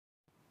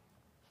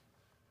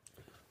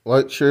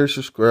Like, share,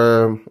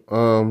 subscribe.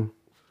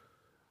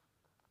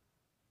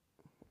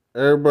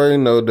 Everybody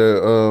know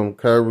that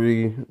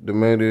Kyrie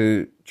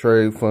demanded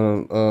trade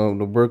from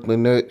the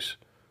Brooklyn Nets.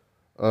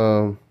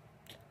 Um,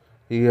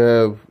 he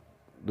have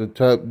the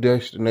top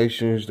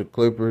destinations: the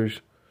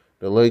Clippers,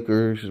 the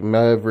Lakers,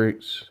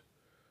 Mavericks,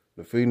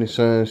 the Phoenix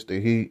Suns, the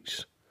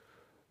Heats.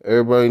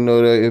 Everybody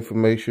know that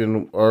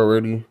information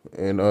already,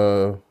 and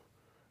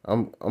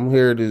I'm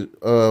here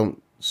to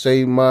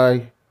say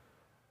my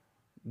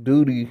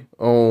duty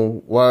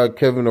on why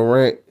Kevin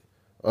Durant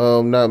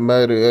not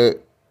mad at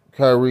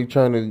Kyrie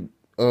trying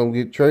to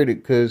get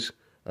traded, because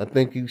I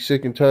think he's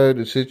sick and tired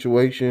of the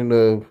situation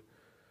of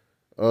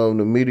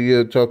the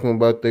media talking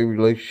about their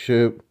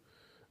relationship.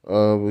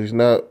 It's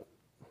not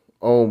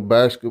on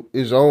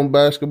it's on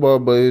basketball,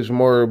 but it's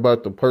more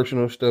about the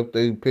personal stuff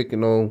they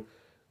picking on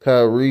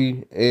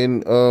Kyrie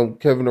and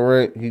Kevin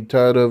Durant. He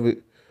tired of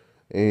it,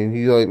 and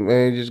he like,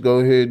 man, just go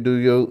ahead and do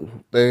your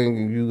thing,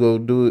 and you go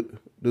do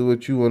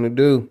what you want to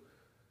do,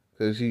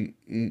 because he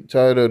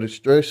tired of the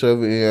stress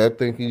of it. And I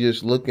think he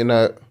just looking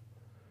at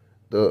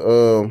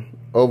the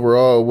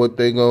overall what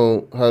they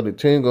how the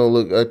team gonna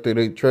look after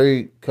they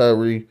trade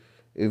Kyrie,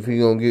 if he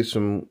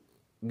gonna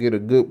get a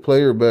good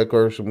player back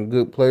or some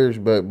good players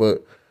back.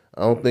 But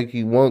I don't think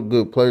he want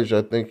good players.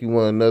 I think he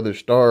want another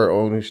star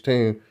on his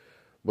team.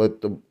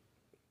 But the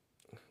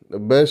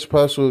best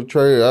possible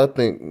trade I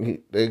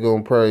think they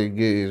gonna probably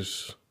get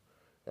is,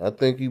 I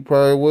think he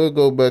probably will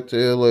go back to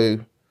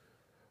LA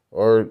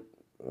or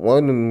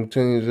one of them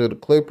teams of the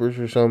Clippers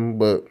or something.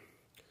 But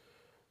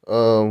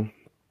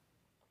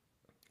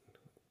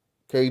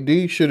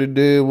KD should have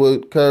did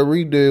what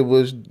Kyrie did,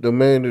 was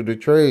demanded a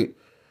trade.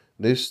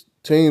 This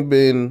team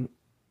been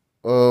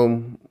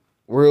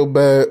real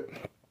bad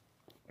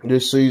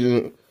this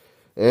season.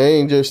 It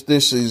ain't just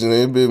this season.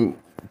 They've been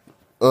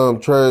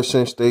trash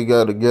since they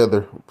got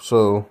together.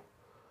 So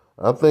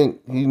I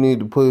think he need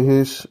to put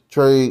his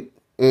trade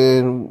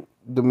in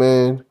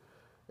demand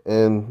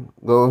and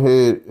go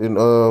ahead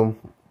and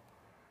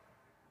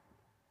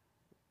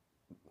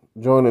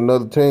join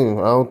another team.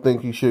 I don't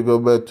think he should go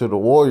back to the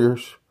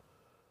Warriors.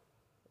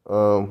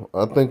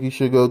 I think he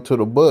should go to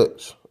the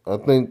Bucks. I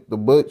think the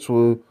Bucks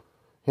with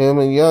him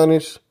and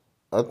Giannis,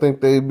 I think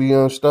they'd be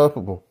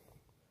unstoppable.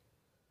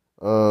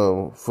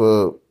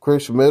 For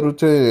Chris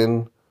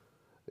Middleton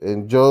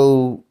and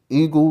Joe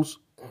Angles,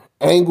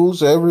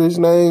 ever his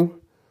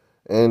name,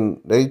 and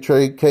they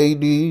trade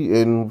KD,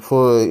 and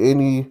for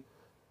any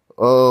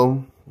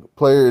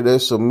player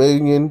that's that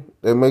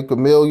make $1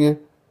 million,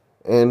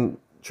 and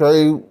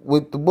trade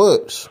with the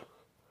Bucks.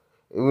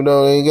 Even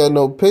though they ain't got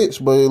no picks,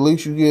 but at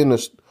least you getting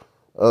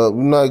you're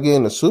not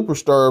getting a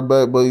superstar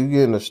back, but you're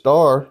getting a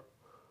star.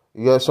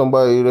 You got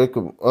somebody that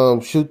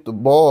can shoot the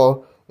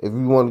ball if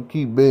you want to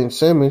keep Ben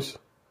Simmons,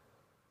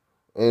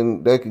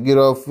 and that could get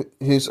off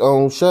his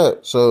own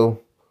shot.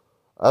 So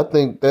I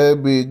think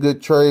that'd be a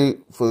good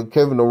trade for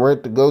Kevin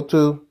Durant to go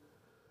to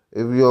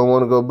if you don't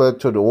want to go back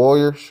to the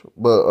Warriors.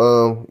 But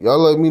y'all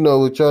let me know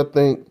what y'all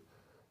think.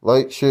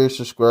 Like, share,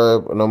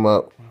 subscribe, and I'm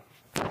out.